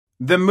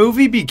The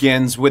movie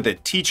begins with a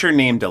teacher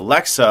named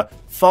Alexa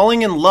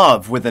falling in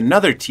love with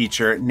another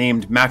teacher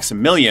named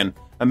Maximilian,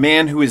 a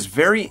man who is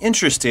very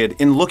interested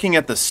in looking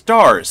at the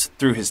stars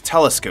through his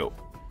telescope.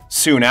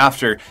 Soon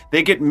after,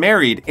 they get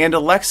married and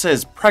Alexa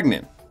is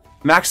pregnant.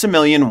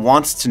 Maximilian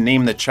wants to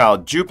name the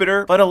child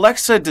Jupiter, but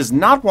Alexa does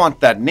not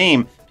want that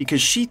name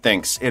because she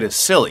thinks it is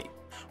silly.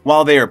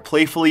 While they are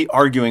playfully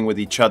arguing with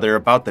each other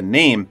about the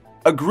name,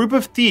 a group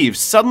of thieves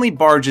suddenly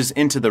barges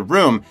into the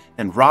room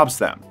and robs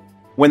them.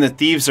 When the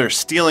thieves are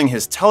stealing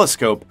his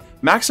telescope,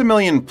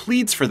 Maximilian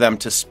pleads for them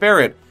to spare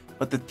it,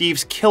 but the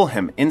thieves kill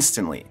him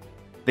instantly.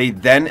 They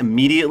then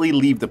immediately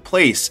leave the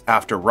place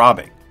after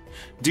robbing.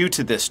 Due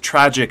to this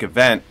tragic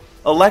event,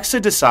 Alexa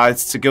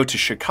decides to go to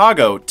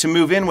Chicago to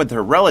move in with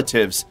her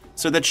relatives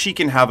so that she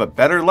can have a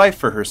better life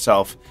for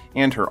herself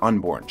and her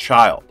unborn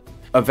child.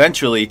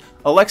 Eventually,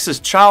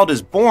 Alexa's child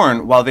is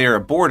born while they are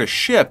aboard a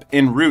ship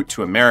en route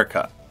to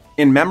America.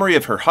 In memory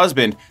of her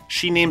husband,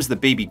 she names the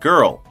baby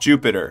girl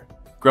Jupiter.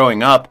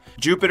 Growing up,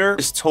 Jupiter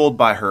is told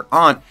by her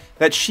aunt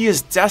that she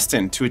is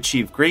destined to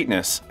achieve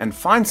greatness and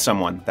find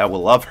someone that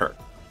will love her.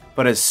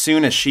 But as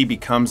soon as she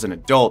becomes an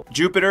adult,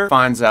 Jupiter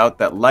finds out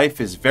that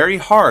life is very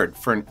hard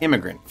for an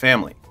immigrant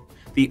family.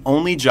 The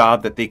only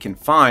job that they can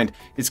find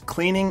is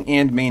cleaning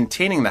and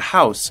maintaining the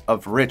house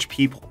of rich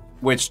people,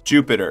 which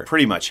Jupiter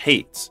pretty much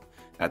hates.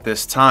 At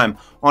this time,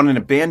 on an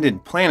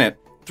abandoned planet,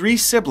 three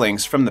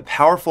siblings from the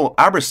powerful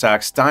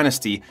Abrasax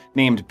dynasty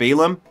named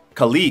Balaam,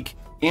 Kalik,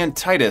 and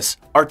Titus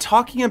are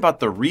talking about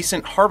the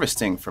recent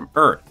harvesting from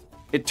Earth.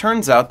 It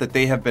turns out that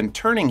they have been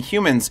turning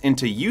humans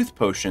into youth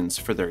potions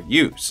for their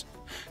use.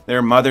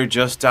 Their mother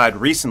just died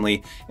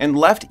recently and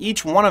left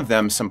each one of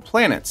them some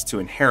planets to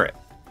inherit.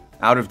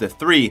 Out of the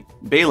three,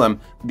 Balaam,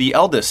 the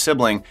eldest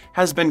sibling,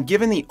 has been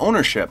given the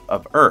ownership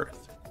of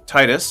Earth.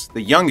 Titus,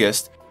 the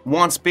youngest,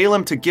 wants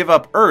Balaam to give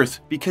up Earth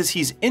because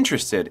he's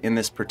interested in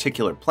this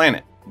particular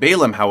planet.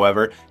 Balaam,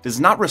 however, does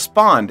not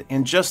respond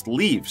and just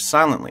leaves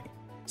silently.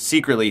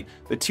 Secretly,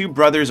 the two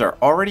brothers are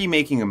already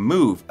making a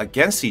move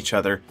against each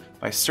other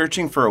by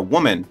searching for a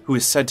woman who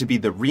is said to be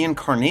the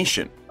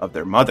reincarnation of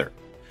their mother.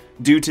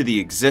 Due to the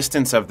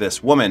existence of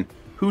this woman,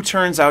 who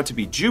turns out to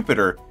be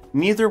Jupiter,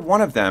 neither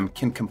one of them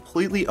can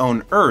completely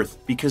own Earth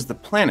because the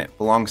planet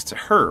belongs to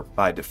her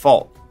by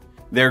default.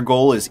 Their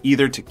goal is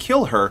either to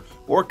kill her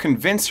or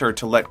convince her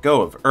to let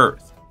go of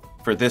Earth.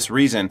 For this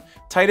reason,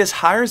 Titus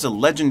hires a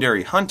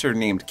legendary hunter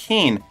named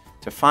Cain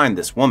to find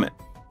this woman.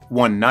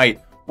 One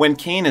night, when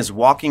Cain is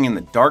walking in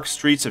the dark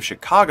streets of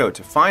Chicago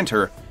to find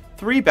her,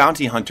 three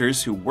bounty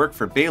hunters who work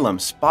for Balaam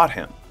spot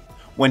him.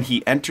 When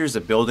he enters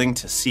a building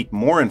to seek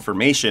more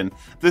information,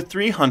 the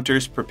three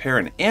hunters prepare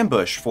an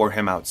ambush for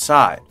him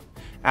outside.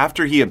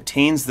 After he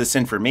obtains this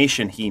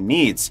information he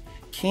needs,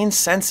 Cain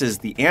senses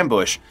the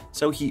ambush,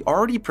 so he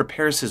already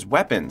prepares his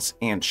weapons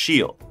and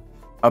shield.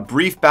 A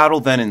brief battle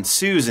then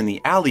ensues in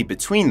the alley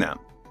between them,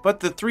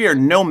 but the three are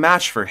no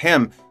match for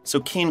him,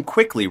 so Cain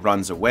quickly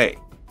runs away.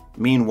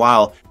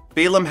 Meanwhile,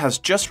 Balaam has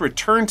just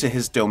returned to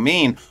his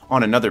domain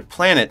on another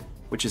planet,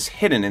 which is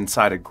hidden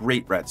inside a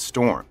great red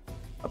storm.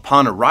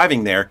 Upon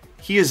arriving there,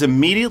 he is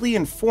immediately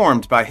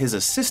informed by his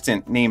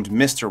assistant named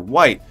Mr.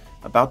 White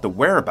about the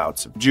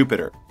whereabouts of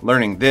Jupiter.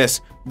 Learning this,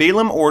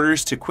 Balaam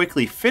orders to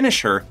quickly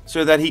finish her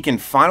so that he can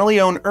finally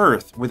own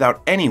Earth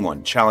without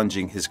anyone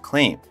challenging his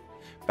claim.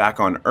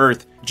 Back on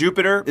Earth,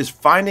 Jupiter is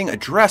finding a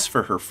dress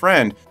for her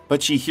friend,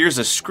 but she hears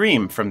a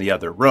scream from the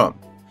other room.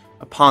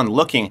 Upon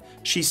looking,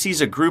 she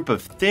sees a group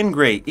of thin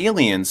gray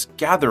aliens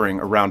gathering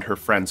around her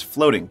friend's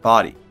floating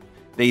body.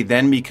 They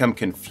then become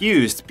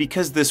confused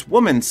because this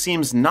woman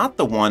seems not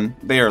the one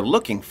they are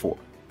looking for.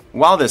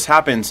 While this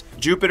happens,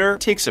 Jupiter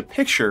takes a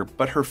picture,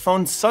 but her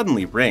phone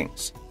suddenly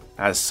rings.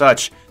 As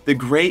such, the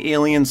gray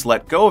aliens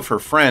let go of her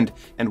friend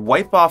and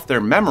wipe off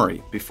their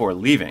memory before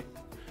leaving.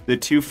 The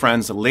two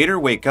friends later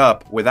wake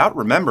up without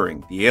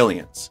remembering the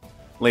aliens.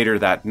 Later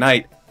that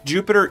night,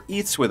 Jupiter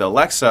eats with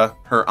Alexa,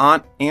 her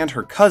aunt, and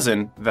her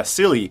cousin,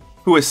 Vasily,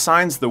 who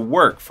assigns the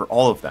work for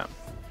all of them.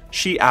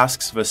 She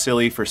asks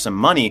Vasily for some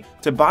money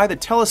to buy the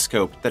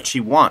telescope that she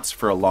wants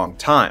for a long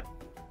time.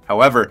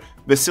 However,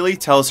 Vasily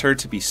tells her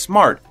to be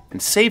smart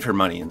and save her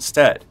money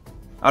instead.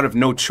 Out of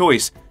no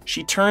choice,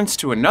 she turns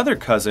to another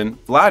cousin,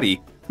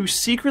 Vladdy, who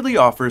secretly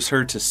offers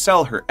her to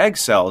sell her egg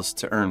cells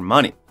to earn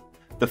money.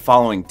 The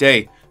following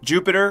day,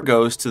 Jupiter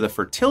goes to the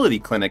fertility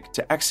clinic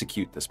to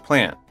execute this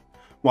plan.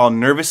 While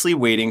nervously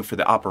waiting for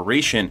the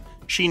operation,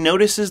 she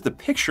notices the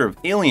picture of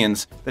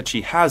aliens that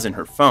she has in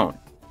her phone.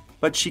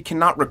 But she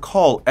cannot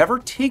recall ever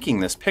taking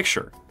this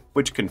picture,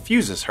 which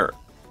confuses her.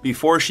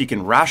 Before she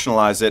can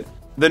rationalize it,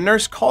 the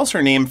nurse calls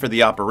her name for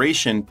the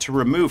operation to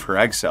remove her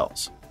egg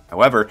cells.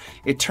 However,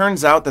 it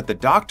turns out that the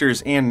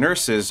doctors and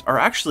nurses are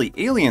actually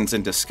aliens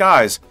in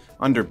disguise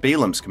under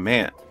Balaam's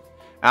command.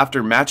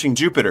 After matching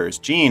Jupiter's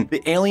gene,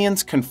 the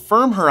aliens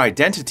confirm her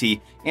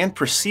identity and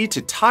proceed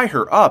to tie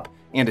her up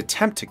and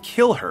attempt to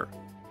kill her.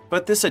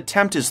 But this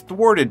attempt is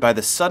thwarted by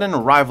the sudden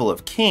arrival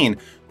of Cain,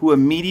 who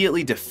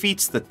immediately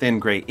defeats the thin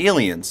gray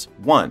aliens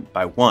one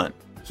by one.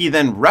 He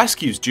then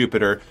rescues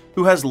Jupiter,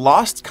 who has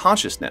lost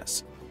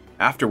consciousness.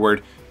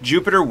 Afterward,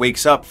 Jupiter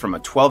wakes up from a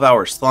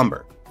 12-hour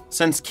slumber.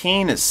 Since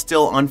Cain is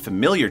still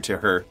unfamiliar to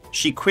her,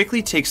 she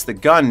quickly takes the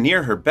gun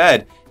near her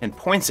bed and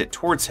points it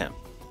towards him.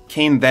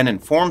 Cain then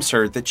informs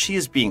her that she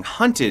is being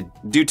hunted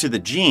due to the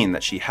gene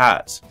that she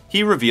has.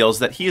 He reveals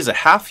that he is a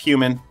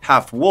half-human,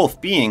 half-wolf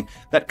being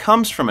that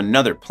comes from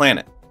another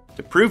planet.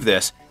 To prove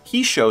this,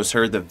 he shows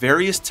her the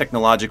various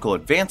technological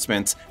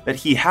advancements that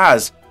he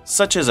has,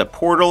 such as a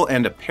portal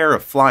and a pair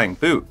of flying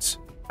boots.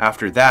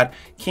 After that,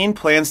 Cain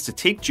plans to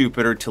take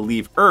Jupiter to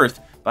leave Earth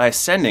by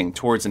ascending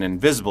towards an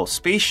invisible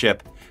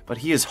spaceship, but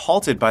he is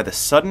halted by the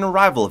sudden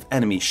arrival of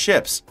enemy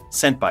ships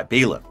sent by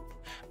Balaam.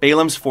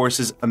 Balaam's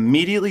forces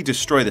immediately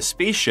destroy the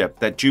spaceship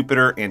that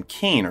Jupiter and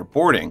Cain are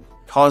boarding,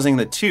 causing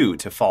the two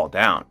to fall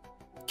down.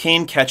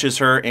 Cain catches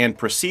her and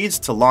proceeds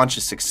to launch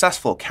a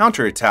successful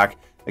counterattack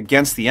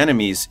against the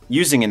enemies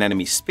using an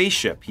enemy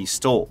spaceship he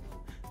stole.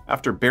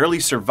 After barely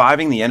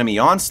surviving the enemy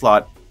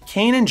onslaught,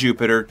 Cain and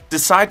Jupiter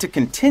decide to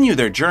continue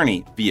their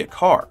journey via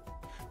car.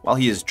 While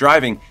he is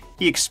driving,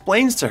 he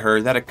explains to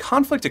her that a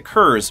conflict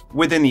occurs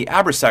within the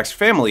Abrasax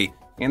family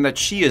and that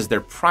she is their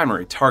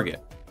primary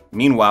target.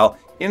 Meanwhile,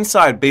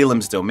 inside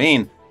Balaam's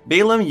domain,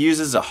 Balaam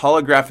uses a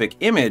holographic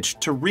image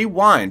to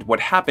rewind what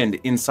happened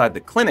inside the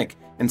clinic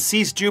and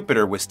sees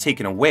Jupiter was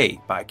taken away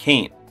by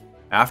Cain.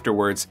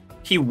 Afterwards,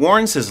 he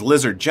warns his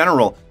lizard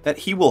general that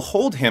he will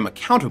hold him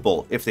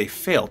accountable if they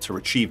fail to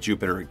retrieve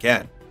Jupiter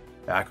again.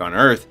 Back on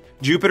Earth,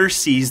 Jupiter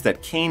sees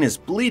that Cain is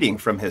bleeding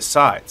from his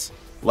sides.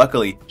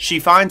 Luckily, she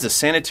finds a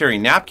sanitary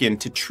napkin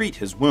to treat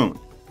his wound.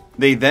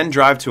 They then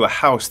drive to a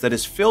house that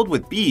is filled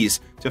with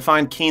bees to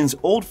find Cain's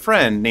old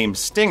friend named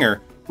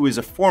Stinger, who is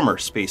a former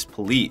space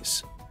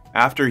police.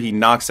 After he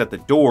knocks at the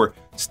door,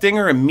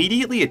 Stinger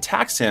immediately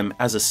attacks him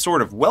as a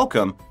sort of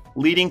welcome,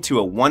 leading to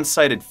a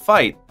one-sided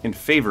fight in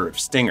favor of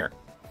Stinger.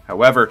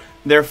 However,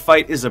 their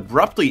fight is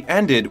abruptly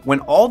ended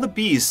when all the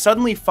bees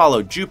suddenly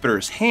follow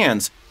Jupiter's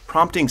hands,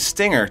 prompting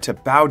Stinger to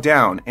bow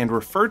down and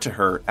refer to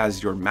her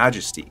as Your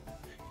Majesty.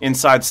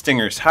 Inside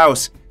Stinger's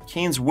house,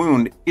 Cain's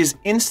wound is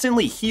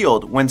instantly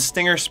healed when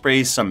Stinger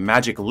sprays some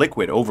magic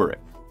liquid over it.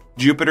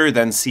 Jupiter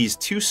then sees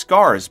two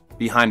scars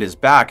behind his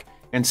back,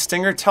 and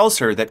Stinger tells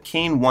her that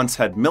Cain once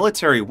had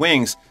military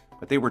wings,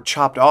 but they were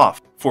chopped off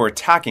for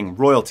attacking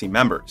royalty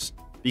members.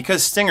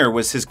 Because Stinger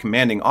was his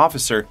commanding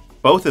officer,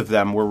 both of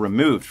them were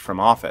removed from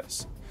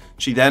office.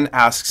 She then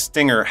asks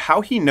Stinger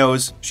how he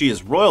knows she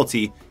is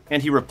royalty,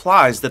 and he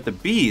replies that the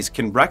bees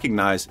can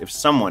recognize if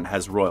someone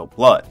has royal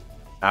blood.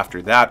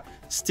 After that,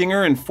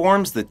 Stinger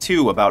informs the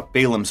two about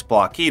Balaam's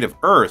blockade of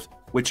Earth,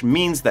 which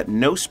means that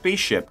no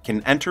spaceship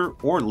can enter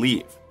or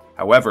leave.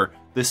 However,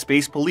 the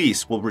space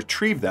police will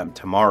retrieve them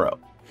tomorrow.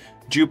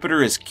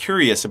 Jupiter is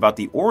curious about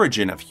the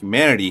origin of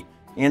humanity,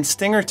 and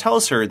Stinger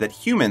tells her that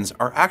humans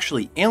are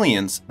actually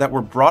aliens that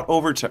were brought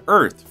over to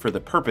Earth for the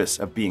purpose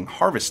of being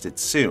harvested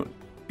soon.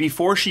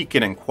 Before she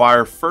can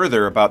inquire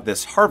further about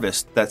this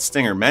harvest that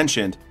Stinger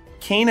mentioned,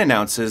 Cain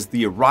announces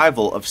the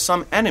arrival of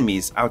some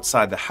enemies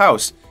outside the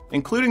house,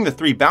 including the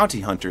 3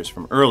 bounty hunters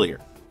from earlier.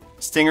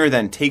 Stinger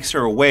then takes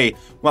her away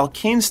while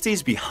Cain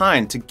stays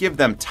behind to give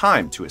them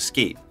time to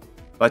escape.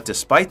 But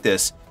despite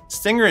this,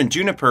 Stinger and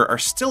Juniper are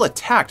still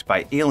attacked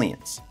by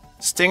aliens.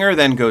 Stinger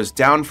then goes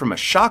down from a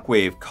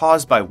shockwave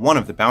caused by one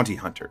of the bounty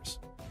hunters.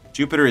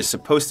 Jupiter is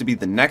supposed to be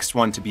the next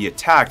one to be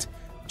attacked,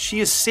 but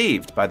she is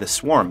saved by the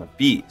swarm of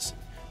bees.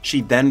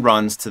 She then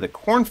runs to the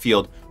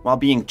cornfield while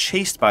being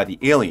chased by the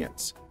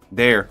aliens.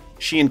 There,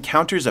 she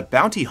encounters a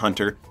bounty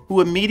hunter who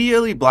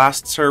immediately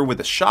blasts her with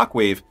a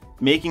shockwave,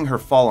 making her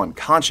fall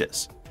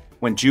unconscious.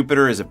 When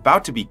Jupiter is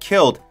about to be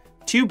killed,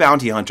 2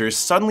 bounty hunters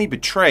suddenly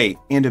betray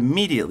and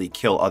immediately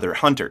kill other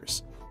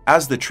hunters.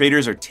 As the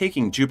traitors are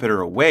taking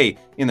Jupiter away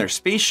in their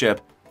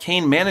spaceship,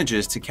 Cain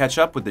manages to catch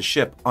up with the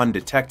ship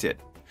undetected.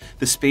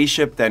 The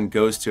spaceship then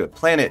goes to a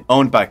planet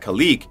owned by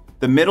Kalik,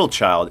 the middle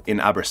child in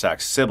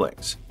Abrasax's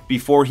siblings.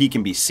 Before he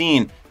can be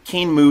seen,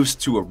 Cain moves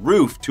to a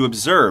roof to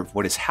observe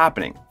what is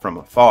happening from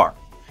afar.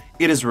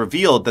 It is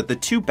revealed that the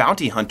 2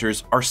 bounty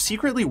hunters are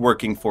secretly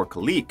working for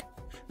Kalik.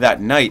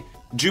 That night,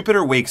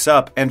 Jupiter wakes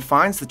up and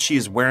finds that she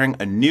is wearing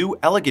a new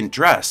elegant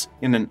dress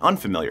in an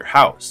unfamiliar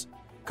house.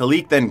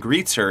 Kalik then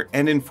greets her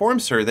and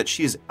informs her that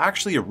she is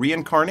actually a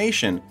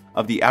reincarnation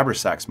of the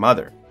Abrasax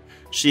mother.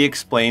 She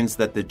explains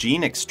that the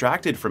gene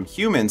extracted from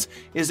humans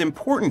is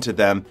important to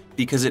them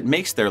because it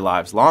makes their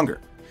lives longer.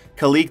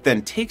 Kalik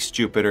then takes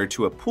Jupiter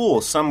to a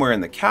pool somewhere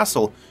in the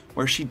castle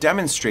where she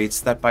demonstrates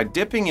that by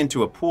dipping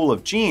into a pool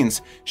of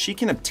genes, she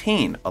can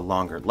obtain a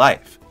longer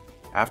life.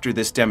 After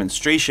this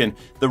demonstration,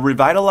 the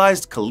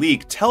revitalized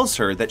Kalik tells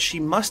her that she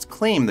must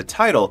claim the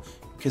title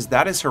because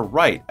that is her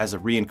right as a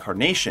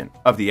reincarnation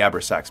of the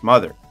Abrasax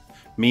mother.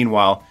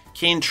 Meanwhile,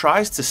 Cain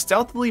tries to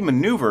stealthily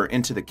maneuver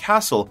into the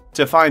castle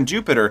to find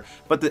Jupiter,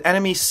 but the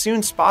enemy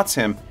soon spots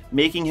him,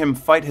 making him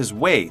fight his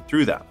way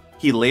through them.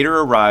 He later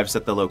arrives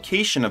at the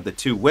location of the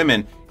 2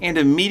 women and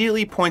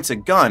immediately points a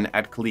gun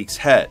at Kalik's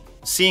head.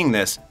 Seeing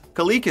this,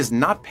 Kalik is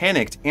not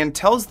panicked and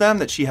tells them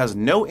that she has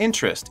no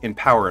interest in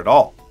power at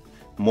all.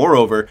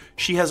 Moreover,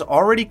 she has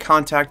already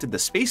contacted the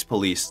space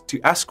police to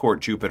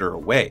escort Jupiter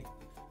away.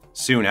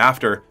 Soon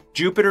after,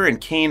 Jupiter and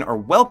Cain are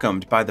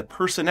welcomed by the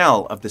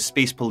personnel of the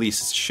Space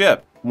Police's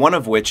ship, one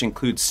of which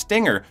includes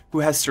Stinger, who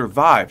has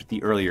survived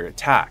the earlier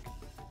attack.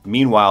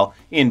 Meanwhile,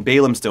 in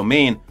Balaam's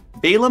domain,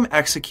 Balaam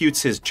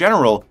executes his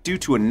general due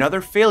to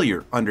another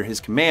failure under his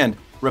command,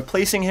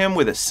 replacing him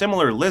with a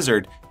similar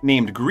lizard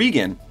named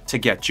Gregan to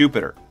get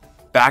Jupiter.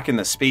 Back in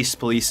the Space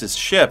Police's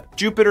ship,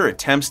 Jupiter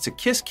attempts to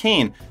kiss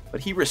Cain,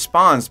 but he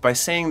responds by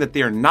saying that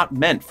they are not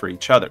meant for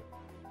each other.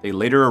 They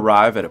later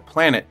arrive at a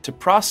planet to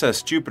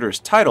process Jupiter's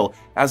title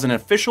as an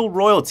official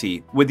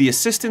royalty with the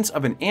assistance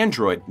of an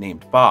android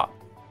named Bob.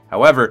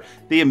 However,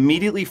 they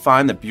immediately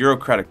find the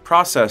bureaucratic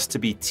process to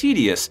be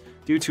tedious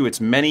due to its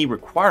many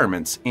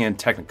requirements and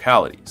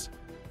technicalities.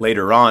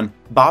 Later on,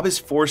 Bob is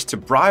forced to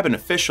bribe an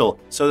official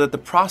so that the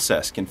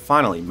process can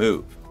finally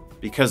move.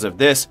 Because of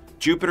this,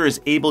 Jupiter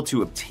is able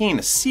to obtain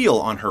a seal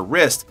on her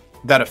wrist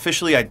that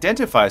officially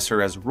identifies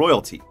her as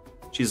royalty.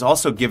 She is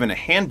also given a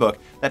handbook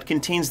that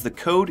contains the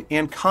code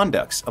and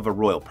conducts of a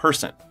royal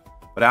person.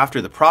 But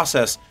after the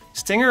process,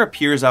 Stinger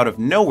appears out of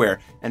nowhere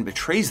and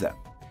betrays them.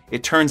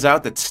 It turns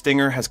out that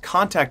Stinger has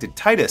contacted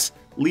Titus,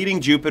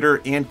 leading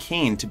Jupiter and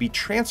Cain to be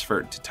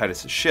transferred to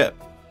Titus's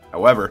ship.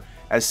 However,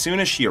 as soon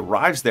as she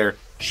arrives there,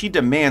 she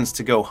demands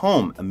to go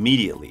home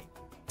immediately.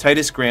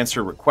 Titus grants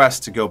her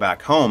request to go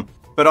back home,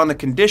 but on the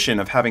condition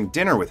of having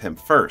dinner with him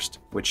first,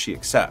 which she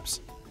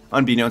accepts.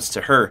 Unbeknownst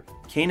to her,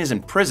 Cain is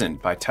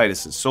imprisoned by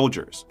Titus's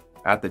soldiers.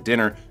 At the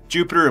dinner,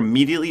 Jupiter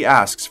immediately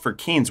asks for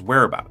Cain's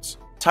whereabouts.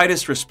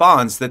 Titus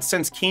responds that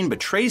since Cain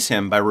betrays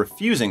him by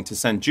refusing to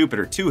send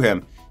Jupiter to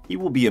him, he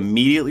will be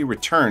immediately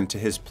returned to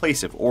his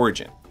place of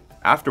origin.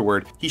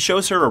 Afterward, he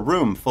shows her a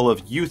room full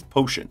of youth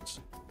potions.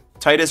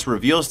 Titus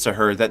reveals to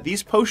her that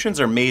these potions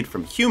are made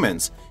from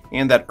humans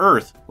and that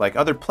Earth, like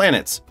other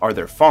planets, are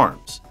their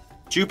farms.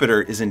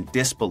 Jupiter is in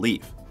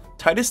disbelief.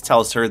 Titus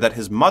tells her that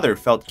his mother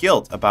felt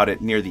guilt about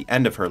it near the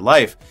end of her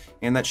life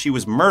and that she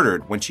was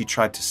murdered when she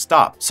tried to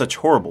stop such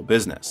horrible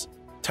business.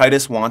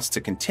 Titus wants to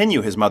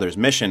continue his mother's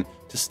mission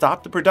to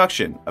stop the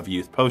production of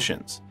youth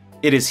potions.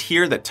 It is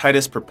here that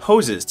Titus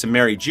proposes to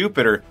marry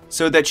Jupiter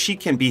so that she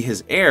can be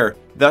his heir,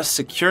 thus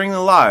securing the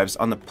lives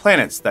on the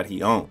planets that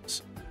he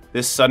owns.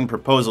 This sudden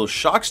proposal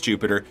shocks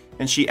Jupiter,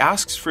 and she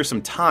asks for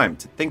some time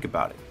to think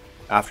about it.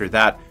 After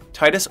that,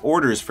 Titus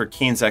orders for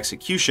Cain's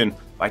execution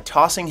by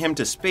tossing him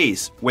to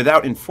space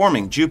without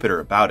informing Jupiter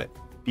about it.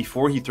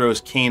 Before he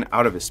throws Cain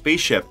out of his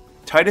spaceship,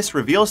 Titus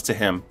reveals to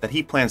him that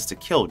he plans to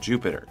kill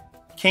Jupiter.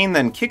 Cain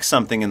then kicks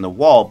something in the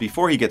wall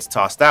before he gets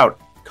tossed out,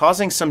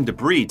 causing some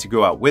debris to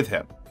go out with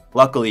him.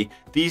 Luckily,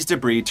 these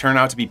debris turn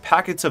out to be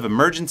packets of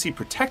emergency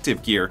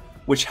protective gear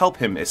which help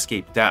him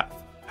escape death.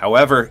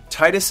 However,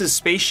 Titus's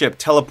spaceship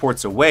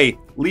teleports away,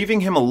 leaving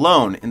him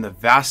alone in the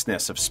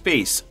vastness of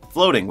space,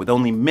 floating with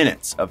only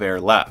minutes of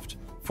air left.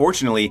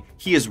 Fortunately,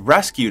 he is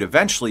rescued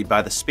eventually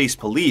by the Space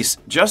Police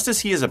just as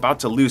he is about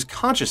to lose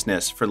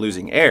consciousness for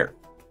losing air.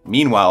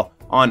 Meanwhile,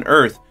 on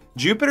Earth,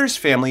 Jupiter's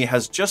family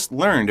has just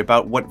learned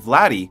about what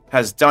Vladdy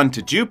has done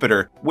to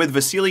Jupiter, with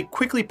Vasily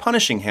quickly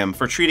punishing him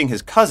for treating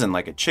his cousin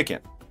like a chicken.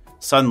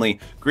 Suddenly,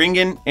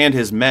 Gringan and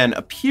his men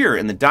appear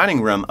in the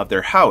dining room of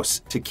their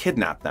house to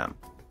kidnap them.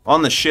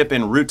 On the ship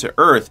en route to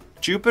Earth,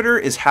 Jupiter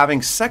is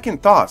having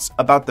second thoughts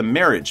about the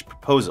marriage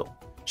proposal.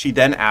 She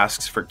then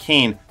asks for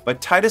Cain,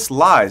 but Titus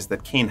lies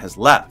that Cain has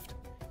left.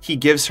 He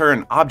gives her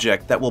an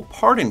object that will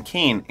pardon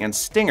Cain and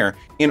Stinger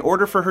in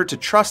order for her to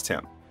trust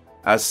him.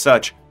 As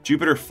such,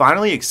 Jupiter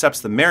finally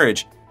accepts the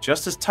marriage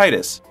just as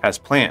Titus has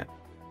planned.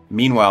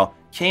 Meanwhile,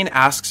 Cain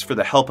asks for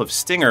the help of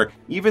Stinger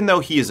even though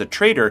he is a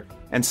traitor,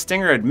 and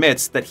Stinger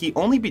admits that he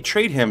only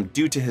betrayed him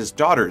due to his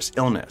daughter's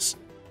illness.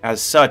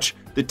 As such,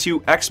 the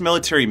two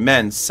ex-military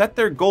men set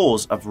their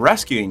goals of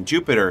rescuing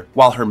Jupiter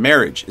while her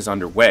marriage is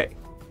underway.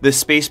 The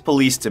Space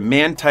Police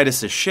demand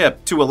Titus's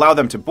ship to allow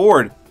them to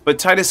board, but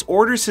Titus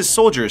orders his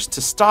soldiers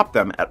to stop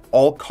them at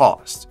all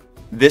costs.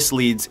 This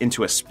leads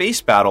into a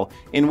space battle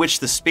in which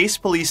the Space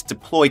Police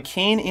deploy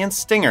Cain and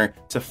Stinger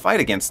to fight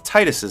against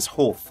Titus's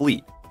whole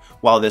fleet.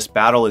 While this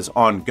battle is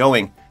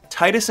ongoing,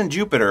 Titus and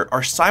Jupiter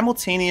are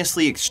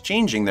simultaneously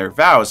exchanging their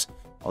vows,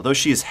 although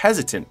she is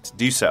hesitant to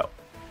do so.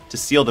 To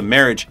seal the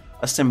marriage,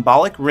 a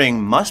symbolic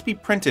ring must be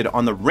printed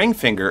on the ring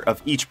finger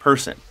of each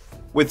person.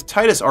 With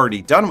Titus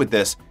already done with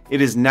this,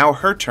 it is now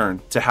her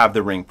turn to have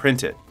the ring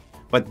printed.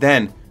 But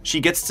then, she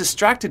gets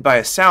distracted by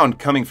a sound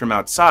coming from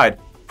outside,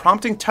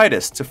 prompting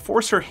Titus to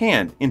force her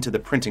hand into the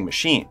printing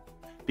machine.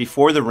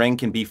 Before the ring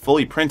can be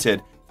fully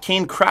printed,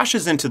 Cain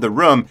crashes into the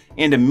room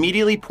and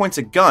immediately points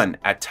a gun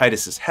at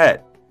Titus's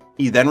head.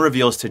 He then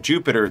reveals to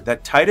Jupiter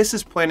that Titus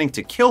is planning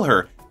to kill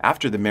her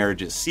after the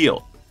marriage is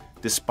sealed.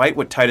 Despite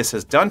what Titus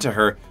has done to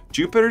her,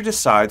 Jupiter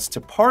decides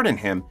to pardon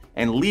him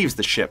and leaves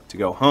the ship to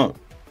go home.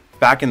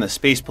 Back in the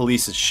Space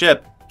Police's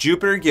ship,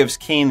 Jupiter gives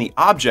Cain the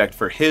object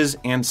for his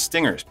and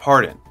Stinger's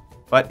pardon.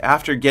 But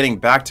after getting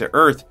back to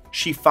Earth,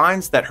 she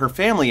finds that her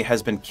family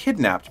has been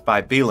kidnapped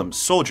by Balaam's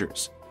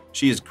soldiers.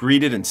 She is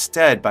greeted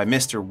instead by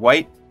Mr.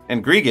 White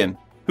and Gregan,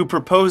 who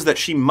propose that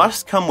she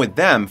must come with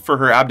them for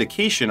her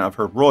abdication of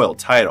her royal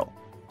title.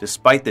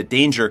 Despite the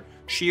danger,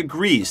 she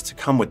agrees to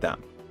come with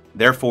them.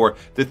 Therefore,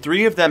 the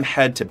three of them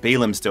head to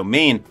Balam's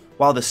domain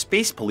while the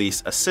space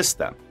police assist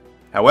them.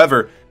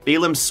 However,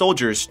 Balam's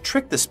soldiers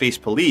trick the space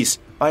police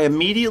by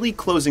immediately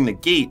closing the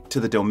gate to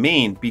the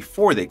domain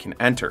before they can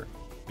enter.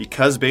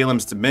 Because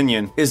Balam's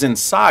dominion is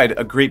inside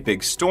a great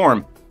big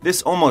storm,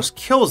 this almost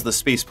kills the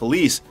space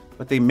police,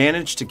 but they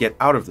manage to get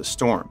out of the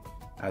storm.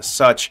 As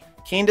such,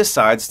 Cain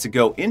decides to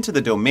go into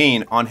the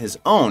domain on his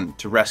own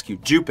to rescue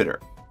Jupiter.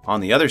 On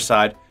the other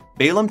side,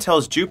 Balam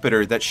tells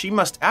Jupiter that she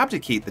must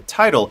abdicate the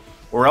title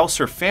or else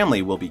her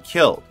family will be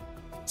killed.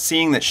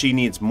 Seeing that she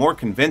needs more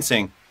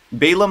convincing,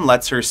 Balam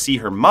lets her see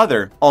her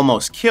mother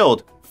almost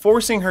killed,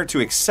 forcing her to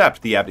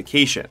accept the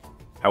abdication.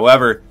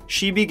 However,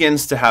 she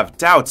begins to have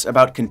doubts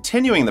about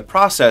continuing the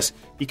process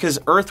because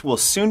Earth will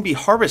soon be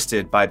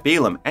harvested by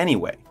Balam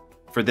anyway.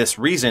 For this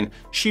reason,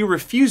 she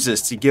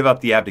refuses to give up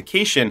the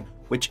abdication,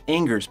 which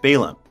angers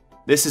Balam.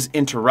 This is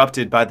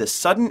interrupted by the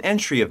sudden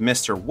entry of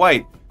Mr.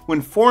 White, who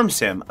informs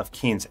him of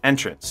Cain's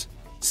entrance.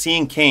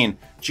 Seeing Cain,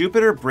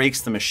 Jupiter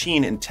breaks the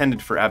machine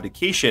intended for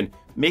abdication,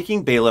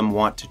 making Balam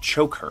want to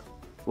choke her.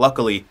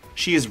 Luckily,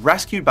 she is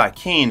rescued by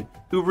Cain,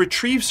 who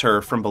retrieves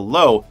her from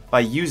below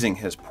by using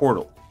his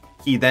portal.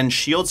 He then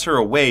shields her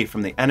away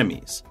from the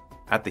enemies.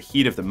 At the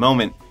heat of the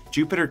moment,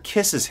 Jupiter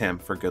kisses him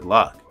for good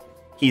luck.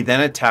 He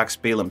then attacks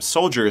Balam's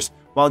soldiers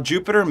while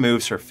Jupiter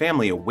moves her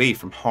family away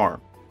from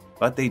harm.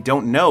 But they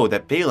don't know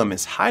that Balam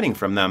is hiding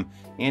from them,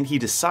 and he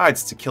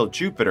decides to kill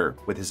Jupiter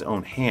with his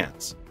own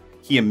hands.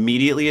 He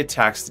immediately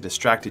attacks the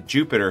distracted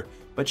Jupiter,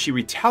 but she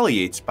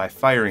retaliates by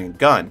firing a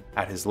gun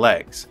at his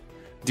legs.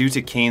 Due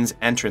to Cain's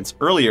entrance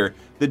earlier,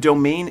 the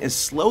domain is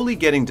slowly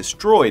getting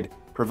destroyed,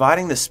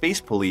 providing the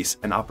space police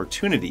an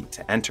opportunity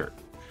to enter.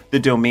 The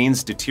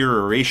domain's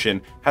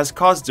deterioration has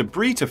caused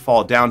debris to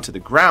fall down to the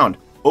ground,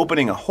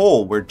 opening a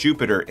hole where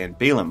Jupiter and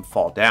Balam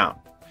fall down.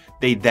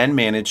 They then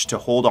manage to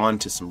hold on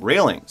to some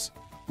railings.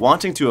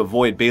 Wanting to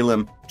avoid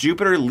Balam,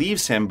 Jupiter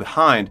leaves him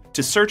behind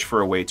to search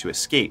for a way to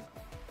escape.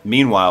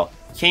 Meanwhile,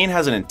 Cain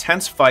has an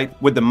intense fight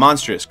with the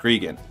monstrous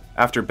Gregan.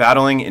 After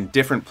battling in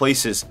different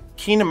places,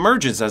 Cain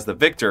emerges as the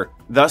victor,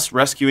 thus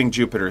rescuing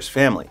Jupiter's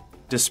family.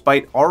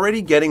 Despite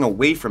already getting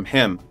away from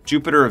him,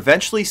 Jupiter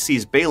eventually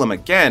sees Balam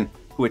again,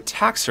 who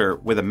attacks her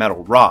with a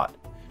metal rod.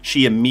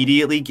 She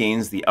immediately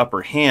gains the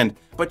upper hand,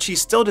 but she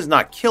still does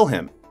not kill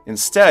him.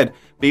 Instead,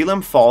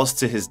 Balam falls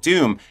to his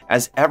doom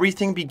as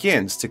everything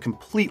begins to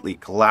completely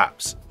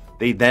collapse.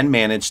 They then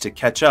manage to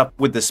catch up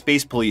with the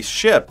space police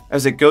ship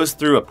as it goes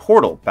through a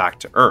portal back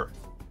to Earth.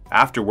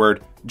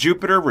 Afterward,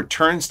 Jupiter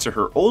returns to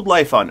her old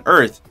life on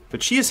Earth,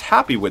 but she is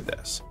happy with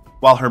this.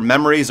 While her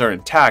memories are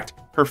intact,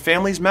 her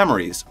family's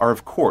memories are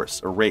of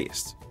course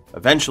erased.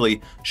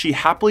 Eventually, she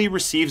happily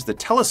receives the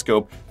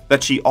telescope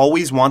that she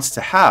always wants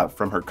to have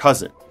from her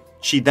cousin.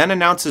 She then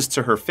announces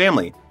to her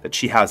family that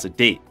she has a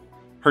date.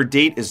 Her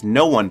date is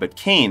no one but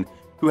Cain,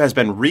 who has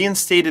been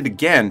reinstated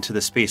again to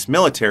the space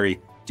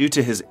military due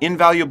to his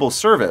invaluable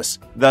service,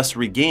 thus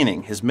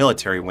regaining his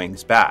military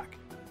wings back.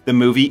 The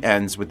movie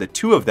ends with the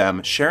two of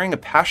them sharing a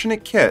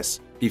passionate kiss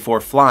before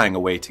flying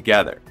away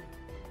together.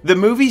 The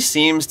movie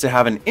seems to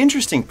have an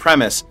interesting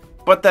premise,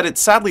 but that it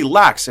sadly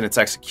lacks in its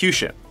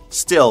execution.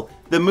 Still,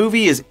 the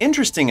movie is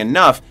interesting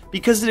enough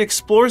because it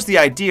explores the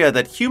idea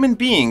that human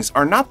beings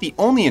are not the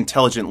only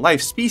intelligent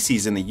life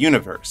species in the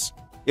universe.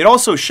 It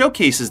also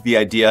showcases the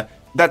idea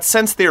that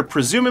since they are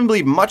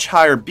presumably much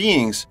higher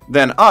beings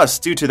than us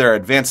due to their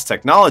advanced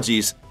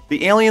technologies,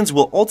 the aliens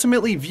will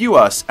ultimately view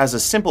us as a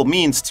simple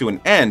means to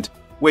an end,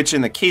 which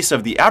in the case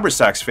of the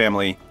Abrasax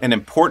family, an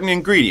important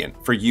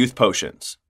ingredient for youth potions.